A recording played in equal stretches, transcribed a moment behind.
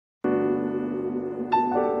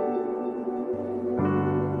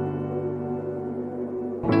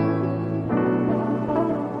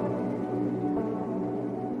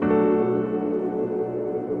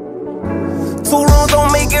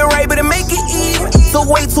it even. Took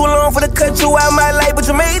way too long for to cut you out my life, but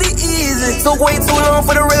you made it easy. Took way too long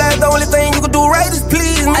for to realize the only thing you can do right is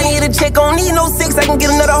please me. I need a check, don't need no six, I can get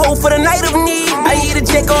another hoe for the night of need. I need a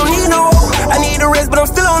check, don't need no hoe. I need a rest, but I'm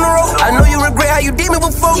still on the road. I know you regret how you did me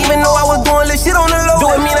before, even though I was doing little shit on the low. Do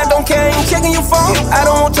it mean I don't care, I ain't checking your phone. I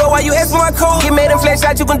don't want your why you ask for my code. Get mad and flash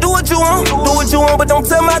out, you can do what you want. Do what you want, but don't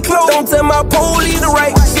tell my clothes. Don't tell my pole, lead the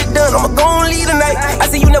right. Shit done, I'ma go and lead tonight. I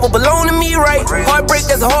say you never belong to me, right? Heartbreak,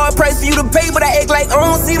 that's a hard price for you to pay, but I act like I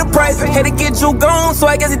don't see the price. Had to get you gone, so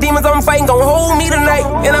I guess the demons I'm fighting gon' hold me tonight.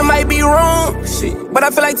 And I might be wrong, shit, but I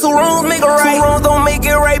feel like two wrongs make a right. Two wrongs don't make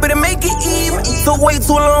it right, but it make it even. Took way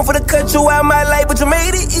too long for to cut you out my life, but you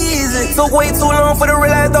made it easy. Took way too long for to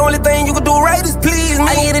realize the only thing you can do right is please me.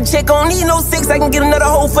 I need a check, don't need no six, I can get another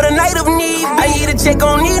hoe for the night of need. I need a check,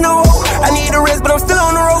 don't need no hoe. I need a rest, but I'm still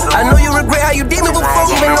on the road. I know you regret how you did me before,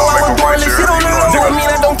 even though I was doing little shit on the low. Do it mean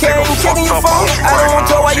I don't care, I ain't checking your phone. I don't want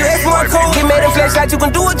your why you ask for my code. Get mad and flash out, you can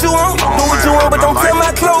do what you want. Do what you want, but don't tell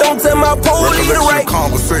my clothes. Don't tell my pole, lead the right.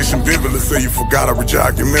 Conversation vividly, say you forgot, I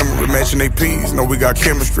rejog your memory. Matching APs, know we got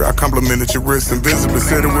chemistry. I complimented your wrist invisibly,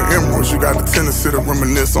 said it with emeralds. You got the tendency to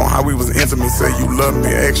reminisce on how we was intimate. Say you love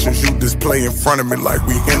me, actions you display in front of me like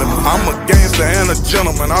we enemies. I'm a gangster and a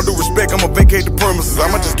gentleman. All due respect, I'ma vacate the premises.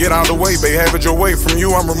 I'ma just get out of the way, babe. Have it your way. From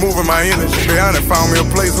you, I'm removing my energy. Babe, I done found me a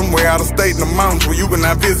place, I'm way out of state in the mountains where you can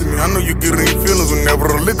not visit me. I know you get any feelings whenever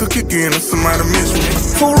the liquor kick in and somebody miss me.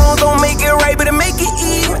 Two wrongs don't make it right, but it make it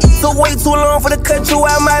even. Took way too long for to cut you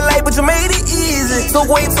out my life, but you made it easy. Took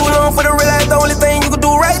way too long for to realize the only thing you can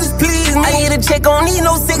do right is please me. I need a check, don't need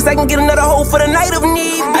no six, I can get another hoe for the night of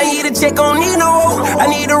need. I need a check, don't need no hoe. I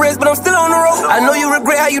need a rest, but I'm still on the road. I know you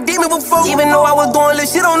regret how you did me before, even though I was doing little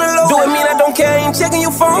shit on the low. Do it mean I don't care, I ain't checking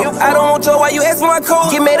your phone. I don't want your why you ask for my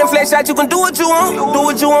code. Get mad and flash out, you can do what you want. Do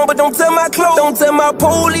what you want, but don't tell my clothes. Don't tell my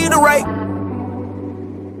pole, lead the right.